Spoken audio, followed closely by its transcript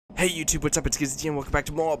Hey YouTube, what's up? It's Gizzy and welcome back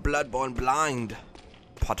to more Bloodborne Blind,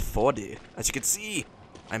 Part 40. As you can see,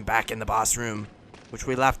 I'm back in the boss room, which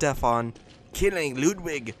we left off on killing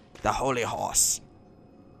Ludwig, the Holy Horse.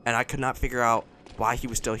 And I could not figure out why he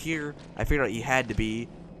was still here. I figured out he had to be,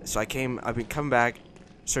 so I've been coming back,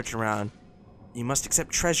 searching around. You must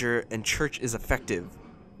accept treasure, and church is effective.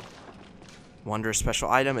 Wonder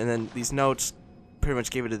special item, and then these notes pretty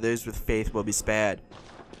much gave it to those with faith will be spared.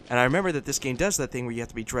 And I remember that this game does that thing where you have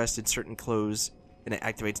to be dressed in certain clothes, and it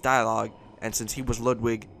activates dialogue. And since he was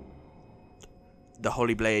Ludwig, the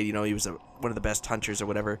Holy Blade, you know, he was one of the best hunters or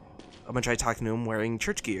whatever, I'm gonna try talking to him wearing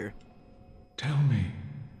church gear. Tell me,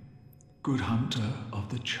 good hunter of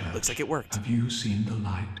the church. Looks like it worked. Have you seen the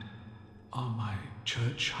light? Are my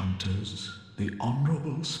church hunters the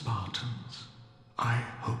honorable Spartans? I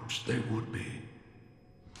hoped they would be.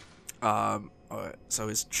 So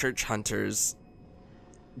his church hunters,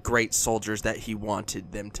 great soldiers that he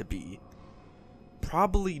wanted them to be.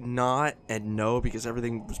 Probably not and no, because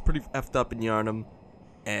everything was pretty effed up in Yarnum,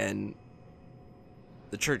 and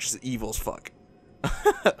the church is evil as fuck.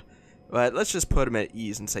 But let's just put him at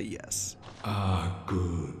ease and say yes. Ah,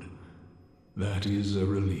 good. That is a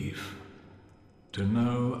relief. To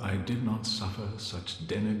know I did not suffer such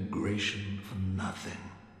denigration for nothing.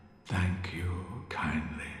 Thank you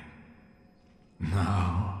kindly.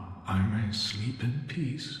 Now I may sleep in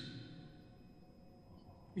peace.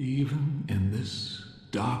 Even in this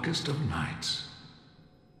darkest of nights,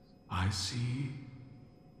 I see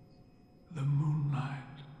the moonlight.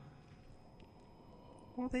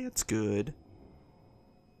 Well, that's good.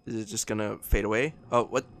 Is it just gonna fade away? Oh,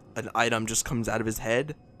 what? An item just comes out of his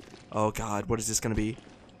head? Oh god, what is this gonna be?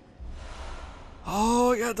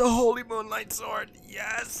 Oh, I got the Holy Moonlight Sword!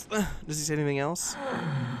 Yes! Does he say anything else?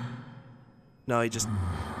 No, he just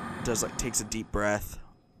does, like, takes a deep breath.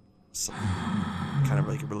 Some kind of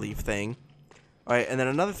like a relief thing. Alright, and then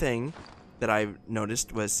another thing that I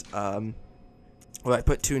noticed was, well, I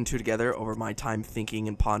put two and two together over my time thinking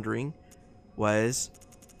and pondering, was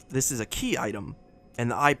this is a key item.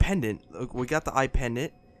 And the eye pendant, we got the eye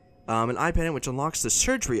pendant, an eye pendant which unlocks the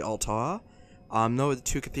surgery altar. No, the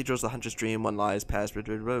two cathedrals, the hunter's dream, one lies past, but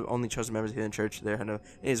only chosen members of the church there.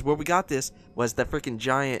 Anyways, where we got this was that freaking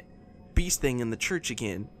giant beast thing in the church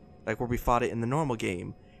again, like where we fought it in the normal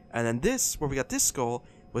game. And then this, where we got this skull,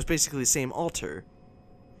 was basically the same altar.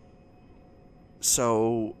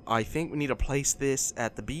 So I think we need to place this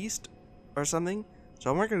at the beast or something.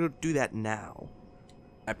 So we're gonna go do that now.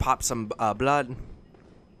 I popped some blood.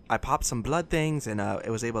 I popped some blood things, and it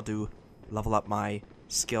was able to level up my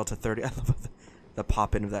skill to 30. I love the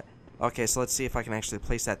pop in of that. Okay, so let's see if I can actually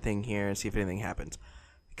place that thing here and see if anything happens.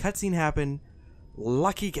 Cutscene happened.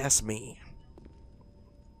 Lucky guess me.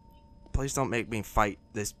 Please don't make me fight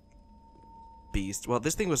this beast. Well,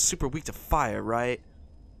 this thing was super weak to fire, right?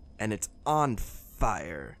 And it's on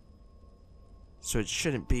fire. So it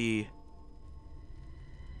shouldn't be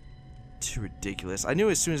too ridiculous. I knew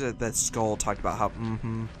as soon as that skull talked about how,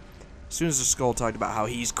 as soon as the skull talked about how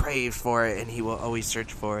he's craved for it and he will always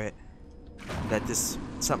search for it, that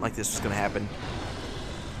something like this was going to happen.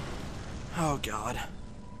 Oh, God.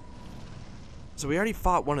 So we already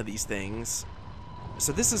fought one of these things.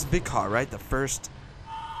 So this is Vikar, right? The first...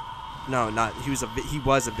 No, not... He was a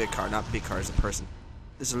Vikar, not Vikar as a person.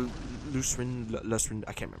 This is Lusrin...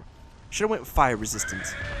 I can't remember. Should have went with fire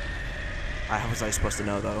resistance. How was I supposed to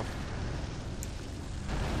know, though?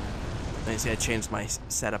 Let me see, I changed my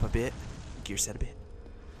setup a bit. Gear set a bit.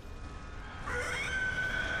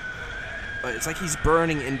 But it's like he's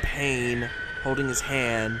burning in pain, holding his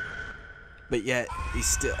hand. But yet, he's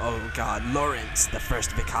still... Oh, God. Lawrence, the first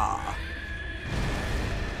Vikar.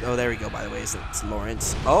 Oh, there we go, by the way. So it's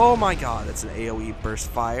Lawrence. Oh, my God. That's an AoE burst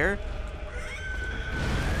fire.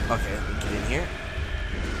 Okay, let me get in here.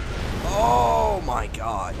 Oh, my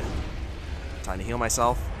God. Time to heal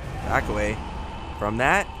myself. Back away from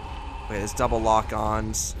that. Okay, there's double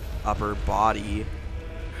lock-ons. Upper body.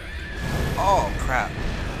 Oh, crap.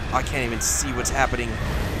 I can't even see what's happening.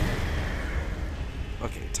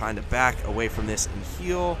 Okay, time to back away from this and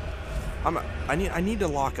heal. I need to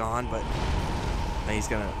lock on, but he's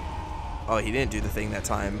gonna... Oh, he didn't do the thing that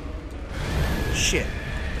time. Shit.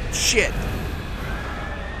 Shit.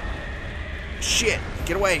 Shit.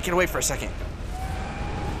 Get away for a second.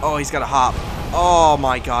 Oh, he's got a hop. Oh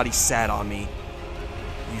my God, he sat on me.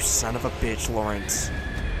 You son of a bitch, Lawrence.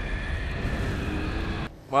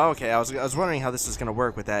 Well, okay, I was wondering how this was gonna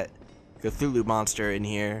work with that Cthulhu monster in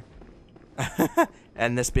here.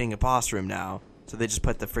 And this being a boss room now. So they just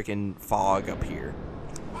put the freaking fog up here.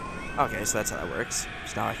 Okay, so that's how that works.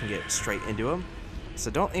 So now I can get straight into him. So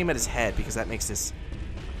don't aim at his head because that makes this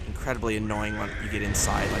incredibly annoying when you get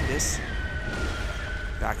inside like this.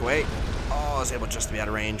 Back away. Oh, I was able just to be out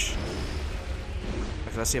of range.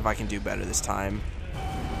 Okay, let's see if I can do better this time.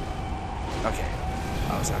 Okay.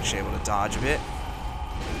 I was actually able to dodge a bit.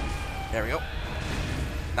 There we go.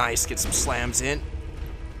 Nice. Get some slams in.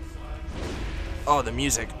 Oh, the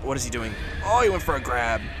music. What is he doing? Oh, he went for a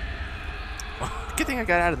grab. Good thing I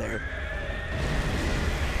got out of there.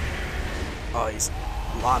 Oh, he's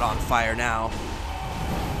a lot on fire now.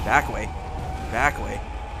 Back away. Back away.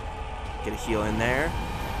 Get a heal in there.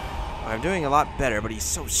 I'm doing a lot better, but he's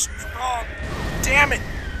so strong. Damn it!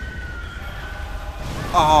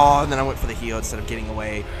 Oh, and then I went for the heal instead of getting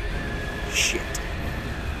away. Shit.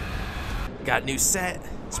 Got a new set.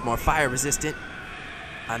 It's more fire resistant.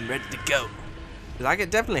 I'm ready to go. I could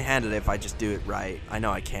definitely handle it if I just do it right. I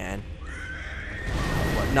know I can.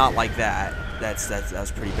 But not like that. That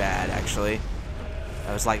was pretty bad, actually.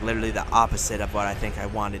 That was like literally the opposite of what I think I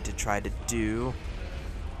wanted to try to do.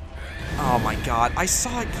 Oh my god. I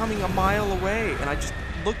saw it coming a mile away, and I just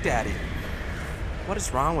looked at it. What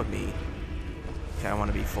is wrong with me? Okay, I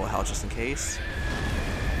want to be full health just in case.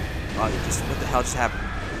 Oh, what the hell just happened?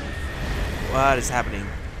 What is happening?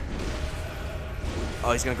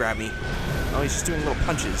 Oh, he's gonna grab me. Oh, he's just doing little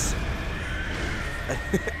punches.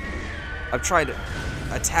 I'm trying to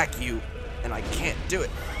attack you, and I can't do it.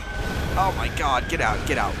 Oh my god, get out,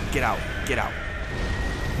 get out, get out, get out.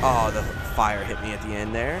 Oh, the fire hit me at the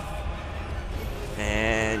end there.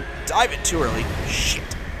 And dive it too early. Shit.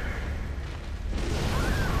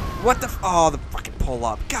 What the oh, the fucking pull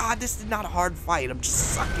up. God, this is not a hard fight. I'm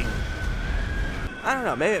just sucking. I don't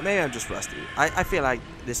know, maybe I'm just rusty. I feel like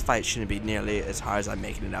this fight shouldn't be nearly as hard as I'm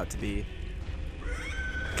making it out to be.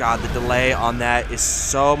 God, the delay on that is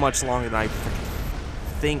so much longer than I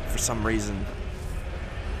think for some reason.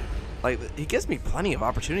 Like, he gives me plenty of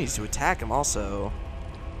opportunities to attack him also.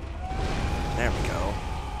 There we go.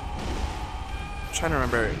 I'm trying to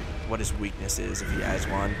remember what his weakness is, if he has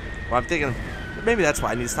one. Well, I'm thinking, maybe that's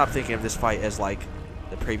why I need to stop thinking of this fight as like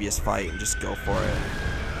the previous fight and just go for it.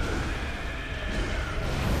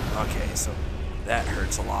 Okay, so that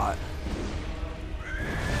hurts a lot.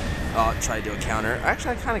 Oh, try to do a counter.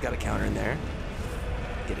 Actually, I kind of got a counter in there.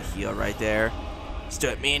 Get a heal right there. Let's do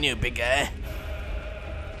it, me and you, big guy.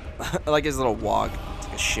 I like his little walk. It's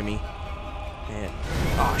like a shimmy. And,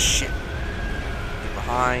 oh, shit. Get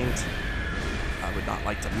behind. I would not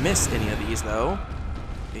like to miss any of these, though.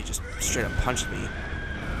 He just straight up punched me.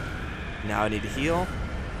 Now I need to heal.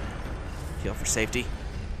 Heal for safety.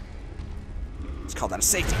 Let's call that a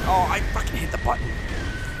safety. Oh, I fucking hit the button.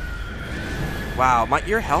 Wow,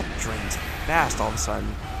 your health drains fast all of a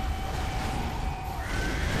sudden.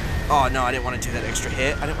 Oh, no, I didn't want to do that extra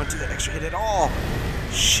hit. I didn't want to do that extra hit at all.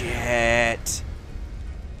 Shit.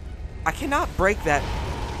 I cannot break that.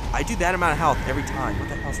 I do that amount of health every time. What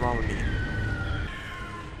the hell's wrong with me?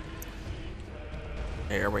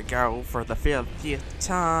 There we go for the 50th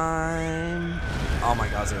time. Oh my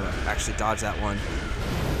god, I was able to actually dodge that one.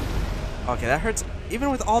 Okay, that hurts.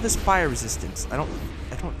 Even with all this fire resistance, I don't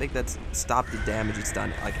think that's stopped the damage it's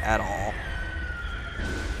done like at all.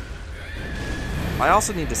 I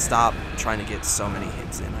also need to stop trying to get so many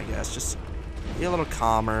hits in, I guess. Just be a little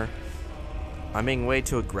calmer. I'm being way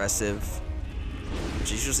too aggressive,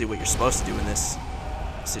 which is usually what you're supposed to do in this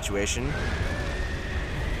situation.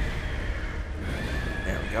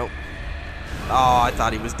 There we go. Oh, I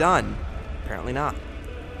thought he was done. Apparently not.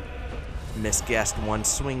 Misguessed one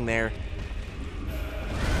swing there.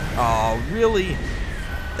 Oh, really?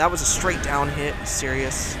 That was a straight down hit. You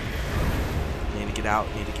serious? Need to get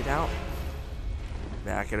out. Need to get out.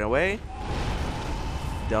 Back it away.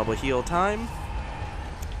 Double heal time.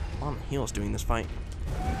 A lot of heals doing this fight.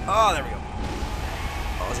 Oh, there we go.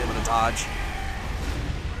 I was able to dodge.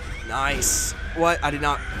 Nice. What? I did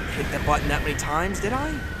not hit that button that many times, did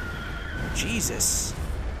I? Jesus.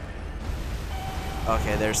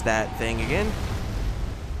 Okay, there's that thing again.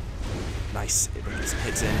 Nice. It gets some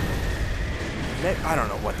hits in. I don't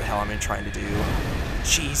know what the hell I'm trying to do.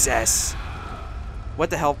 Jesus. What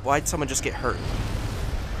the hell? Why'd someone just get hurt?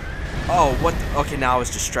 Oh, what? Okay, now I was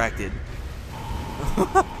distracted.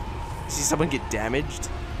 See someone get damaged?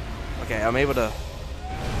 Okay, I'm able to...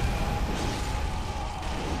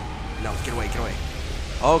 No, get away, get away.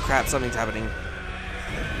 Oh, crap, something's happening.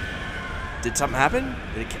 Did something happen?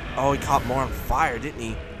 Oh, he caught more on fire, didn't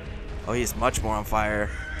he? Oh, he is much more on fire.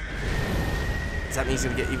 Does that mean he's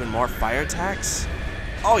going to get even more fire attacks?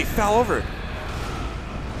 Oh, he fell over.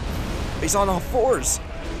 He's on all fours.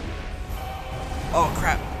 Oh,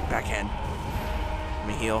 crap. Backhand. Let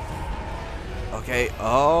me heal. Okay.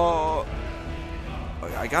 Oh.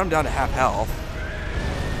 I got him down to half health.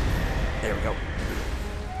 there we go.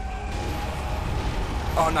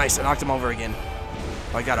 Oh, nice. I knocked him over again.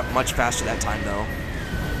 Oh, I got up much faster that time, though.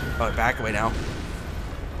 Oh, back away now.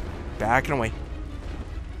 Backing away.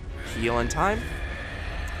 Heal in time.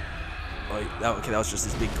 Oh, okay, that was just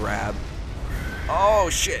this big grab. Oh,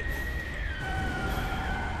 shit.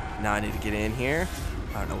 Now I need to get in here.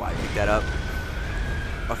 I don't know why I picked that up.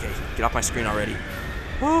 Okay, get off my screen already.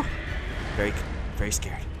 Oh, very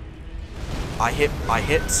scared. I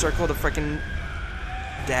hit circle to frickin'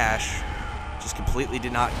 dash. Just completely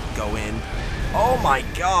did not go in. Oh my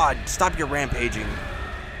god! Stop your rampaging.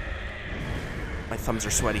 My thumbs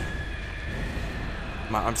are sweaty.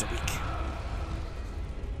 My arms are weak.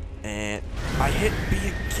 And I hit B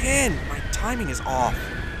again! My timing is off.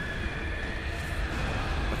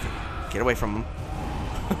 Okay, get away from him.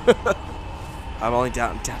 I'm only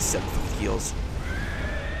down 7 heals.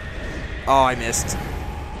 Oh, I missed.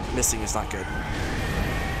 Missing is not good.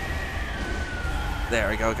 There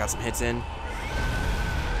we go, got some hits in.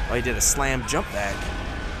 Oh, he did a slam jump back.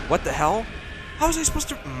 What the hell? How was I supposed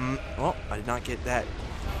to... Well, I did not get that.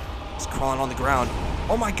 He's crawling on the ground.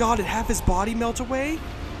 Oh my god, did half his body melt away?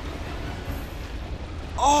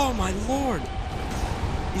 Oh my lord.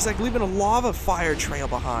 He's like leaving a lava fire trail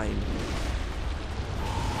behind.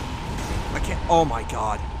 I can't... Oh my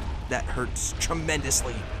god. That hurts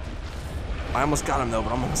tremendously. I almost got him though,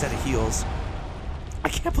 but I'm almost out of heals. I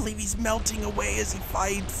can't believe he's melting away as he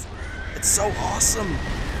fights. It's so awesome.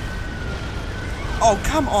 Oh,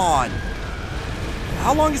 come on.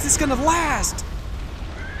 How long is this gonna last?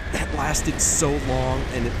 That lasted so long,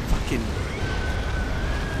 and it fucking...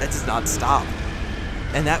 That does not stop.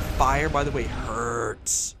 And that fire, by the way,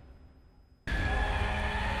 hurts.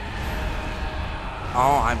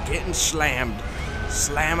 Oh, I'm getting slammed.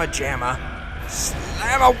 Slamma-jamma.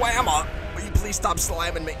 Slamma-whamma. Will you please stop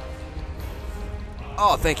slamming me?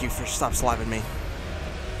 Oh, thank you for stop slamming me.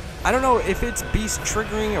 I don't know if it's beast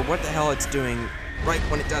triggering or what the hell it's doing right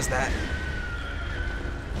when it does that.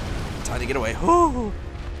 Time to get away. Whoo!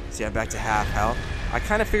 See, I'm back to half health. I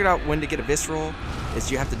kind of figured out when to get a visceral. Is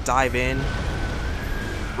you have to dive in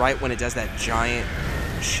right when it does that giant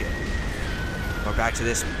shit. We're back to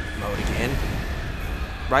this mode again.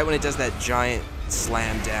 Right when it does that giant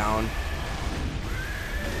slam down.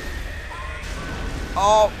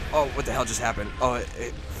 Oh, what the hell just happened? Oh,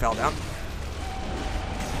 it fell down.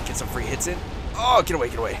 Get some free hits in. Oh, get away,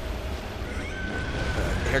 get away.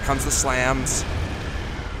 Here comes the slams.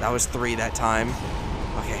 That was 3 that time.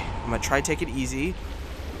 Okay, I'm gonna try to take it easy.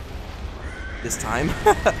 This time.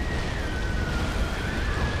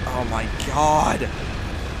 Oh my god.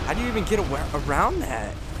 How do you even get around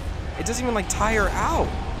that? It doesn't even like tire out.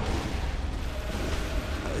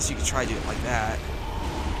 Unless you could try to do it like that.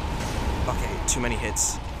 Okay, too many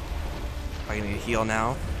hits. I need to heal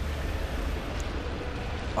now.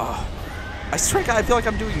 Oh. I swear to God, I feel like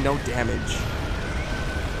I'm doing no damage.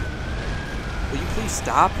 Will you please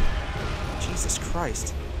stop? Jesus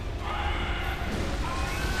Christ.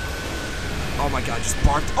 Oh my god, just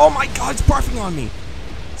barked. Oh my god, it's barfing on me.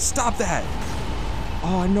 Stop that.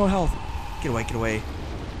 Oh, I have no health. Get away, get away.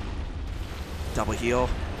 Double heal.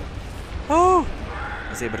 Oh! I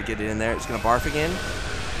was able to get it in there. It's gonna barf again.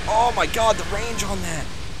 Oh my god, the range on that.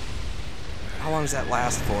 How long does that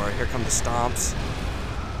last for? Here come the stomps.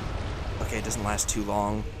 Okay, it doesn't last too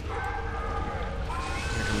long.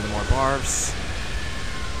 Here come the more barfs.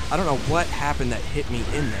 I don't know what happened that hit me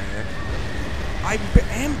in there. I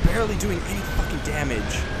am barely doing any fucking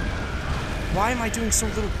damage. Why am I doing so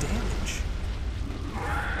little damage?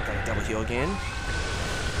 I gotta double heal again.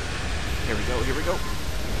 Here we go, here we go.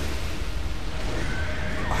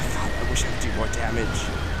 Oh god, I wish I could do more damage.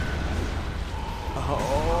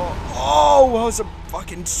 Oh, that was a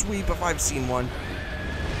fucking sweep if I've seen one.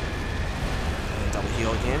 And double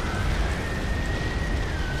heal again.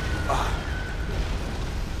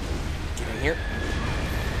 Get in here.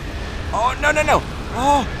 Oh, no, no, no.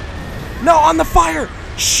 Oh, no, on the fire.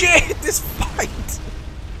 Shit, this fight.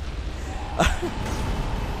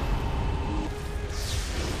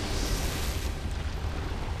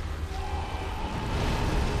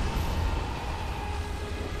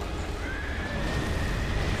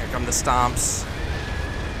 Here come the stomps.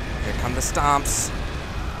 Here come the stomps.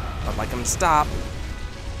 I'd like them to stop.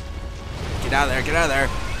 Get out of there, get out of there.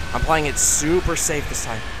 I'm playing it super safe this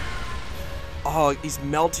time. Oh, he's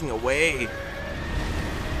melting away.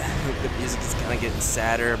 The music is kind of getting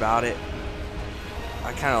sadder about it.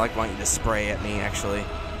 I kind of like want you to spray at me, actually.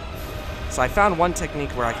 So I found one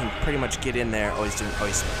technique where I can pretty much get in there. Oh, he's doing... Oh,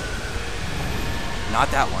 he's...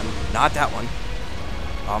 Not that one. Not that one.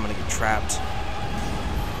 Oh, I'm going to get trapped.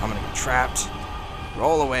 I'm going to get trapped.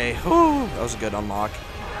 Roll away. Whew, that was a good unlock.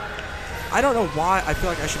 I don't know why I feel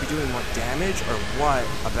like I should be doing more damage or what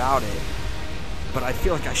about it, but I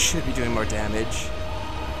feel like I should be doing more damage.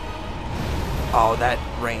 Oh, that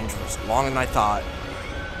range was longer than I thought.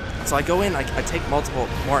 So I go in, I take multiple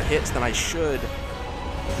more hits than I should.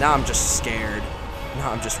 Now I'm just scared.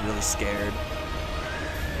 Now I'm just really scared.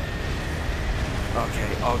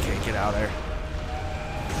 Okay, get out of there.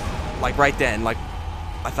 Like right then, like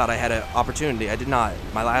I thought I had an opportunity. I did not.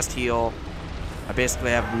 My last heal, I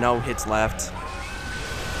basically have no hits left.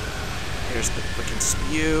 Here's the freaking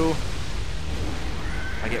spew.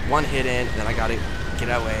 I get one hit in, and then I gotta get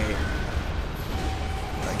away.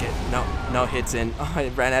 I get no hits in. Oh, I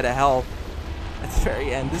ran out of health at the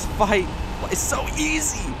very end. This fight is so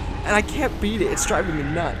easy, and I can't beat it. It's driving me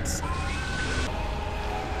nuts.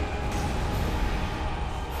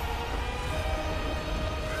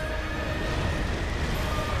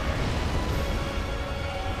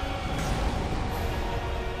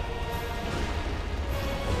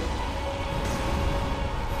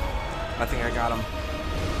 I think I got him.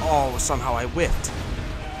 Oh, somehow I whiffed.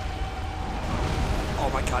 Oh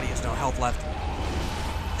my god, he has no health left.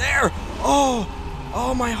 There!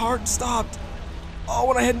 Oh, my heart stopped. Oh,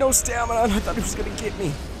 when I had no stamina and I thought he was gonna get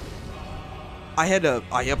me. I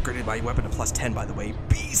upgraded my weapon to +10, by the way.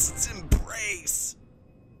 Beast's Embrace!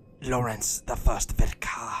 Lawrence, the first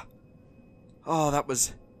Vilka. Oh,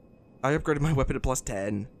 I upgraded my weapon to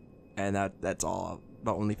 +10. And that's all,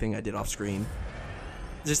 the only thing I did off screen.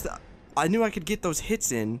 I knew I could get those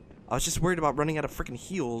hits in. I was just worried about running out of freaking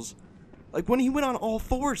heals. Like, when he went on all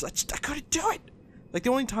fours, I couldn't do it. Like, the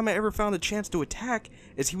only time I ever found a chance to attack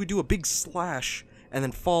is he would do a big slash and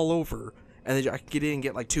then fall over. And then I could get in and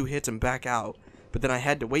get, like, 2 hits and back out. But then I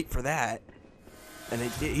had to wait for that. And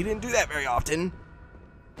he didn't do that very often.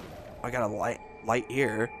 I got a light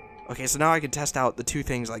here. Okay, so now I can test out the 2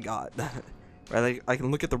 things I got. Right, like, I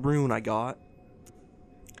can look at the rune I got.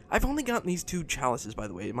 I've only gotten these 2 chalices, by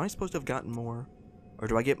the way. Am I supposed to have gotten more? Or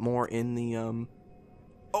do I get more in the,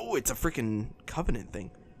 Oh, it's a freaking covenant thing.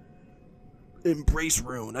 Embrace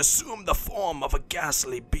rune. Assume the form of a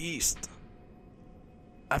ghastly beast.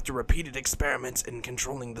 After repeated experiments in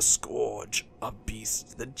controlling the scourge of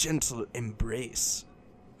beasts, the gentle embrace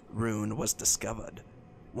rune was discovered.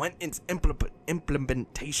 When its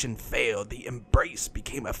implementation failed, the embrace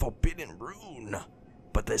became a forbidden rune.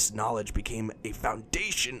 But this knowledge became a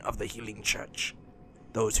foundation of the healing church.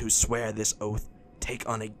 Those who swear this oath take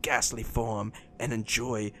on a ghastly form and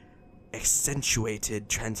enjoy accentuated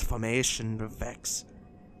transformation effects,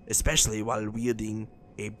 especially while wielding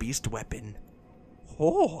a beast weapon.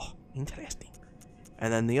 Oh, interesting.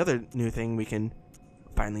 And then the other new thing we can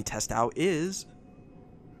finally test out is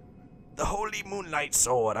the Holy Moonlight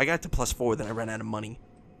Sword. I got to +4, then I ran out of money.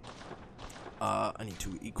 I need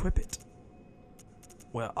to equip it.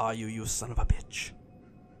 Where are you, you son of a bitch?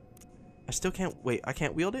 I still can't... Wait, I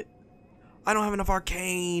can't wield it? I don't have enough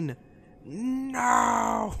arcane!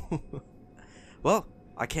 No! Well,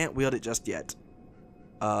 I can't wield it just yet.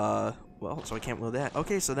 Well, so I can't wield that.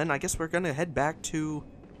 Okay, so then I guess we're gonna head back to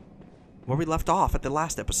where we left off at the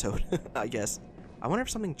last episode, I guess. I wonder if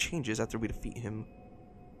something changes after we defeat him.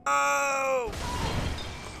 Oh!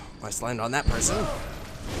 I slammed on that person.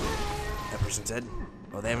 That person said,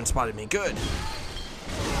 "Oh, they haven't spotted me. Good.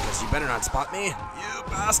 Because you better not spot me, you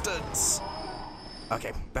bastards."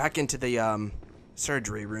 Okay, back into the,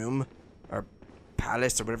 surgery room. Or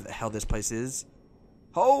palace, or whatever the hell this place is.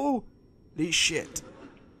 Holy shit.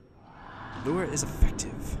 Lure is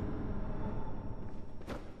effective.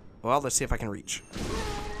 Well, let's see if I can reach.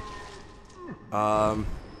 The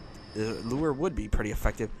lure would be pretty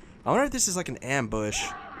effective. I wonder if this is like an ambush.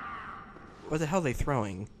 What the hell are they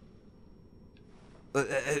throwing?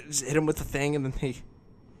 Just hit them with the thing and then they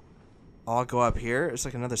all go up here. It's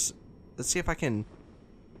like another... Let's see if I can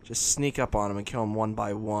just sneak up on them and kill them one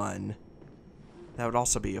by one. That would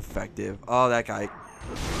also be effective. Oh, that guy.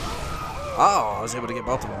 Oh, I was able to get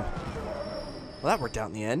both of them. Well, that worked out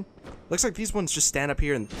in the end. Looks like these ones just stand up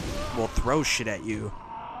here and will throw shit at you.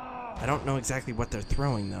 I don't know exactly what they're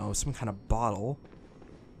throwing, though. Some kind of bottle.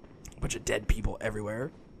 A bunch of dead people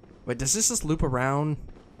everywhere. Wait, does this just loop around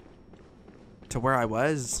to where I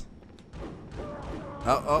was?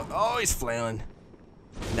 Oh, he's flailing.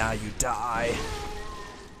 Now you die.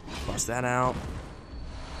 Bust that out.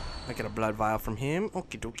 I get a blood vial from him.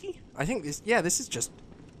 Okie dokie. I think this, yeah, this is just...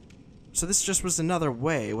 So this just was another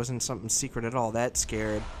way. It wasn't something secret at all. That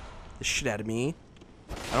scared the shit out of me.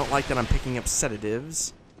 I don't like that I'm picking up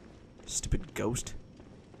sedatives. Stupid ghost.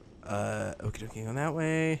 Okie dokie, going that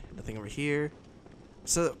way. Nothing over here.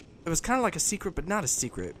 So it was kind of like a secret, but not a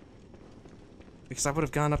secret. Because I would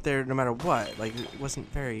have gone up there no matter what. Like, it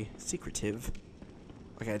wasn't very secretive.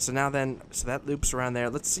 Okay, so now then, so that loops around there.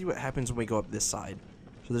 Let's see what happens when we go up this side.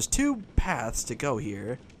 So there's 2 paths to go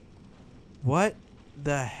here. What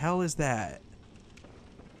the hell is that?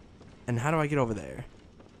 And how do I get over there?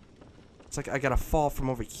 It's like I gotta fall from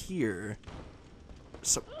over here.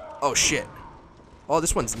 So, oh shit. Oh,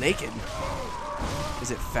 this one's naked.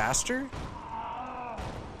 Is it faster?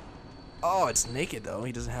 Oh, it's naked though.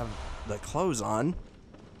 He doesn't have the clothes on.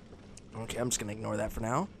 Okay, I'm just gonna ignore that for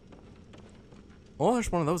now. Oh,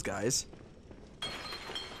 there's one of those guys.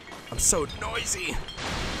 I'm so noisy.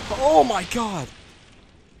 Oh my god.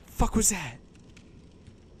 Fuck was that?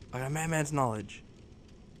 I got Madman's knowledge.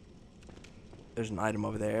 There's an item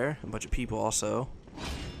over there. A bunch of people also.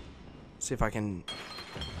 See if I can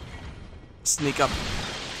sneak up.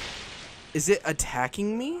 Is it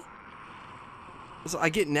attacking me? So I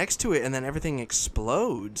get next to it and then everything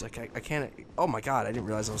explodes. Like I can't. Oh my god! I didn't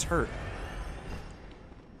realize I was hurt.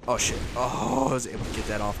 Oh shit! Oh, I was able to get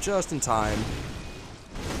that off just in time.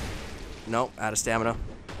 Nope, out of stamina.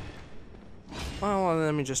 Well,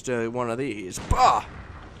 let me just do one of these. Bah!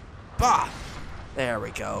 Bah! There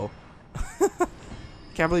we go.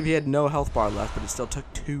 Can't believe he had no health bar left, but it still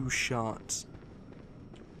took 2 shots.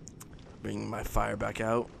 Bring my fire back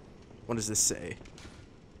out. What does this say?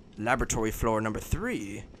 Laboratory floor number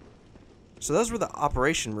 3. So those were the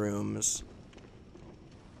operation rooms.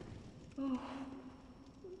 Oh,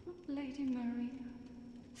 Lady Murray,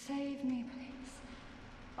 save me, please.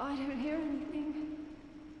 I don't hear anything.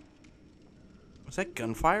 Was that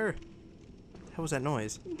gunfire? What was that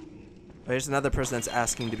noise? Oh, here's another person that's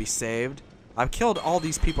asking to be saved. I've killed all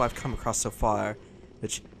these people I've come across so far,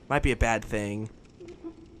 which might be a bad thing.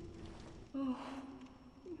 Oh,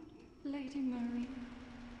 Lady Murray,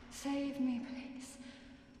 save me, please.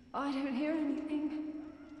 I don't hear anything.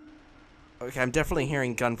 Okay, I'm definitely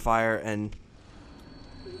hearing gunfire and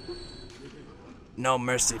no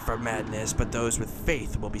mercy for madness, but those with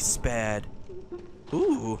faith will be spared.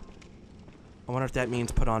 Ooh. I wonder if that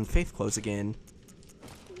means put on faith clothes again.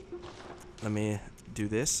 Let me do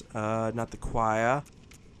this. Not the choir.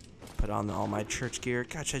 Put on all my church gear.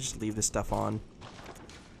 God, should I just leave this stuff on?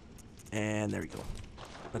 And there we go.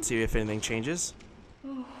 Let's see if anything changes.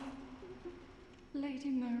 Oh, Lady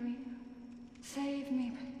Murray, save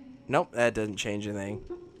me. Nope, that doesn't change anything.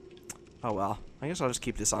 Oh well. I guess I'll just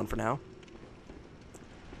keep this on for now.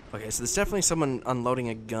 Okay, so there's definitely someone unloading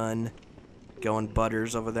a gun. Going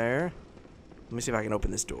butters over there. Let me see if I can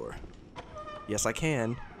open this door. Yes, I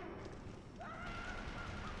can.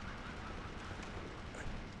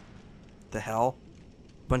 The hell?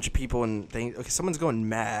 Bunch of people and things. Okay, someone's going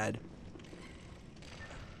mad.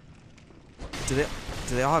 Do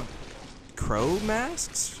they all have crow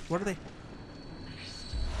masks? What are they?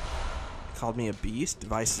 Called me a beast.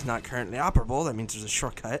 Device is not currently operable. That means there's a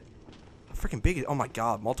shortcut. How freaking big is, oh my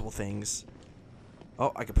god, multiple things.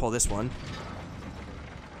 Oh, I can pull this one.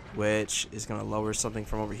 Which is gonna lower something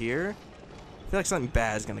from over here. I feel like something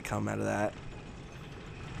bad is gonna come out of that.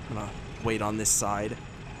 I'm gonna wait on this side.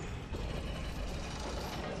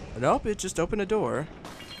 Nope, it just opened a door.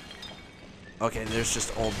 Okay, there's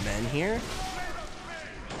just old men here.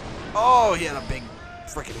 Oh, he had a big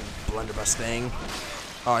freaking blunderbuss thing.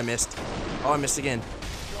 Oh, I missed. Oh, I missed again.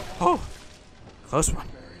 Oh, close one.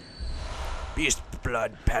 Beast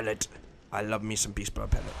blood pellet. I love me some beast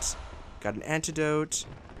blood pellets. Got an antidote.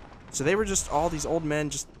 So they were just all these old men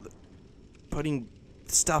just putting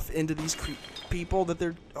stuff into these people that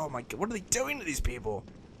they're... Oh my god, what are they doing to these people?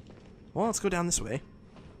 Well, let's go down this way.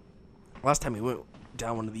 Last time we went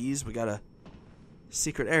down one of these, we got a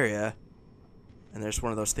secret area. And there's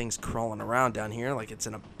one of those things crawling around down here like it's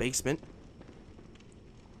in a basement.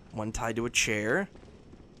 One tied to a chair.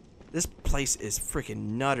 This place is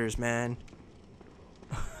freaking nutters, man.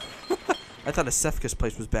 I thought Asefka's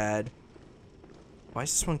place was bad. Why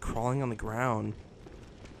is this one crawling on the ground?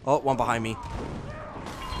 Oh, one behind me.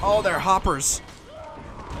 Oh, they're hoppers.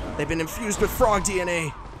 They've been infused with frog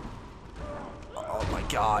DNA. Oh my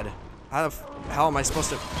god. How the hell am I supposed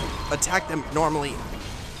to attack them normally?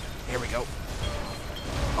 Here we go.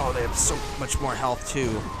 Oh, they have so much more health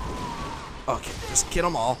too. Okay, just get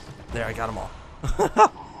them all. There, I got them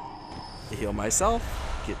all. Heal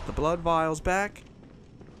myself. Get the blood vials back.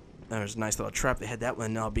 There's a nice little trap. They had that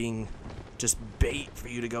one now being just bait for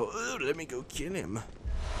you to go, oh, let me go kill him.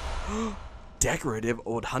 Decorative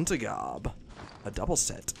old hunter garb. A double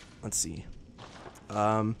set. Let's see.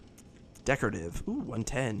 Decorative. Ooh,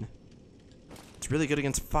 110. It's really good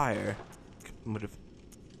against fire. Would have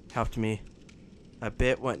helped me a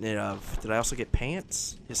bit, wouldn't it have? Did I also get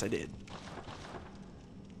pants? Yes, I did.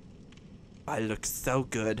 I look so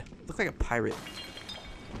good. Look like a pirate.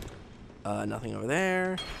 Nothing over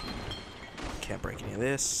there. Can't break any of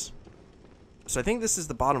this. So I think this is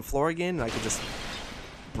the bottom floor again, and I could just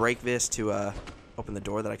break this to open the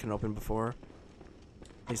door that I couldn't open before.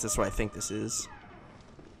 At least that's what I think this is.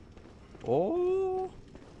 Oh.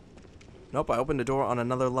 Nope, I opened a door on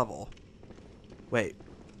another level. Wait,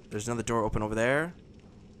 there's another door open over there.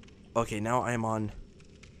 Okay, now I am on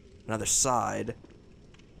another side.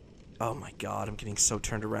 Oh my god, I'm getting so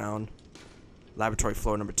turned around. Laboratory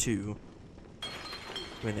floor number 2. What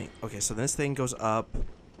do you think? Okay, so this thing goes up.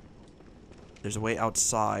 There's a way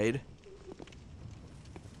outside.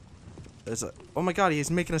 There's a... Oh my god, he's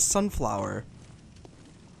making a sunflower.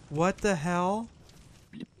 What the hell?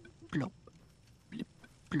 Blip, plop. Blip,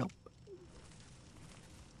 plop.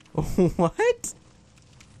 What?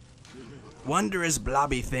 Wondrous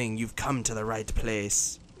blobby thing, you've come to the right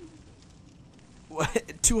place.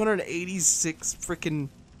 What? 286 freaking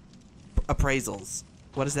appraisals.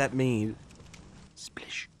 What does that mean?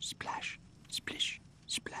 Splish, splash, splish,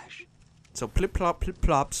 splash. So plip plop,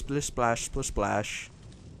 splish splash, splish splash.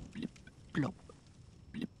 Blip, plop.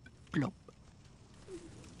 Blip, plop.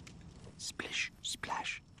 Splish,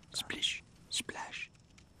 splash, splish, splash.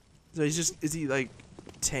 So he's just, is he like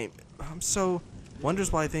tame? I'm so,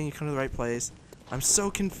 wonders why I think you come to the right place. I'm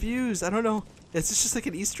so confused. I don't know. Is this just like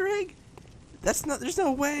an Easter egg? That's not, there's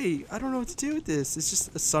no way. I don't know what to do with this. It's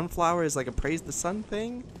just a sunflower is like a praise the sun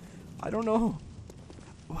thing. I don't know.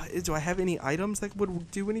 What, do I have any items that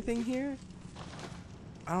would do anything here?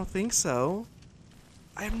 I don't think so.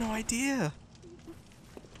 I have no idea.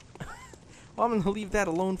 Well, I'm going to leave that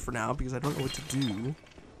alone for now because I don't know what to do.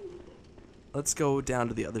 Let's go down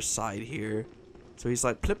to the other side here. So he's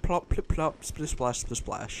like plip plop, splish splash, splish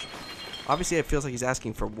splash. Obviously it feels like he's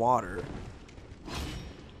asking for water.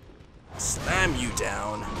 Slam you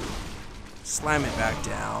down. Slam it back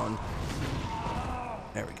down.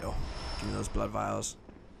 There we go. Give me those blood vials.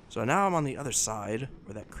 So now I'm on the other side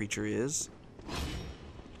where that creature is.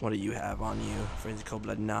 What do you have on you? Frenzy Cold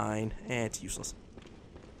Blood 9. It's useless.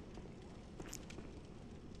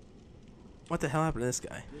 What the hell happened to this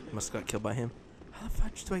guy? Must have got killed by him. How the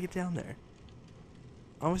fuck do I get down there?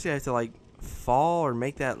 Obviously I have to like fall or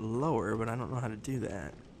make that lower, but I don't know how to do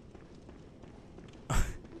that.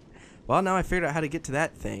 Well, now I figured out how to get to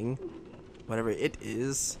that thing. Whatever it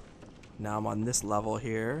is. Now I'm on this level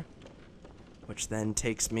here. Which then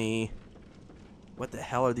takes me... What the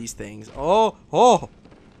hell are these things? Oh! Oh!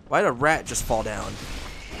 Why did a rat just fall down?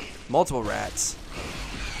 Multiple rats.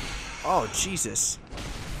 Oh, Jesus.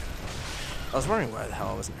 I was wondering why the hell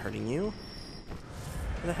I wasn't hurting you.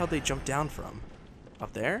 Where the hell did they jump down from?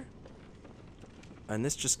 Up there? And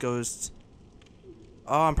this just goes...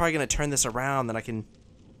 Oh, I'm probably going to turn this around, then I can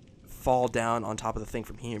fall down on top of the thing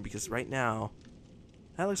from here, because right now,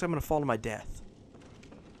 that looks like I'm going to fall to my death.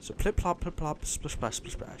 So plip plop, splish splash,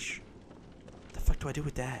 splish splash. What the fuck do I do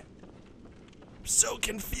with that? I'm so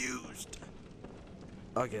confused.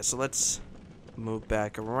 Okay, so let's move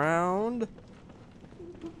back around.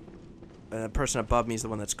 And the person above me is the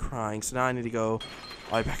one that's crying, so now I need to go all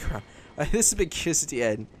the way back around. This has been Kiss at the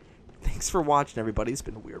End. Thanks for watching, everybody. It's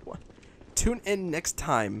been a weird one. Tune in next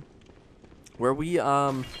time, where we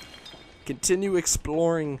continue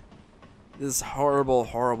exploring this horrible,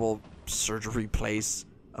 horrible surgery place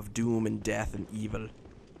of doom and death and evil.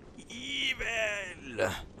 Evil.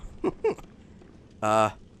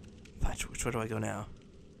 Which way do I go now?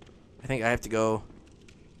 I think I have to go.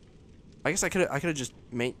 I guess I could have just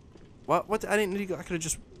made. What? I didn't need to go. I could have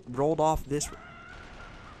just rolled off this.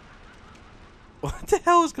 What the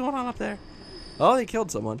hell is going on up there? Oh, they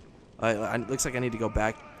killed someone. Looks like I need to go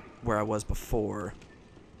back where I was before.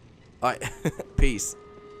 Alright, peace.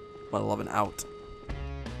 111 out.